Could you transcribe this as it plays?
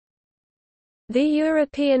The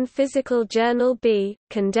European Physical Journal B,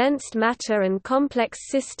 Condensed Matter and Complex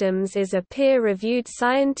Systems is a peer-reviewed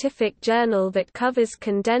scientific journal that covers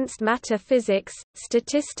condensed matter physics,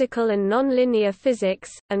 statistical and nonlinear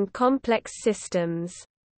physics, and complex systems.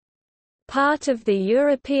 Part of the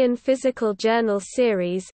European Physical Journal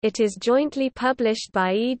series, it is jointly published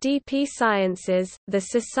by EDP Sciences, the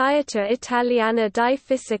Società Italiana di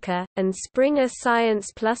Fisica, and Springer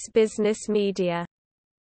Science Plus Business Media.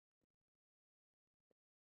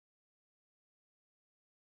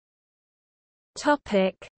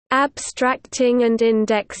 Abstracting and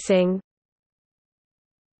indexing.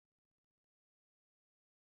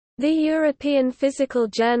 The European Physical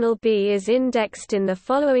Journal B is indexed in the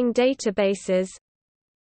following databases: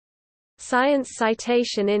 Science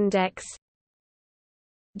Citation Index,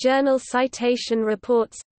 Journal Citation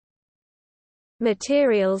Reports,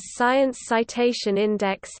 Materials Science Citation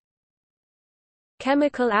Index,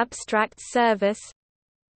 Chemical Abstracts Service,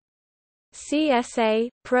 CSA,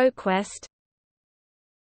 ProQuest,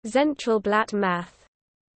 Zentralblatt Math.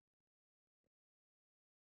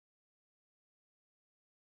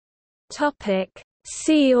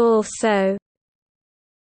 See also: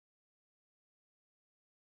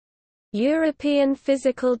 European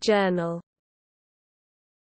Physical Journal.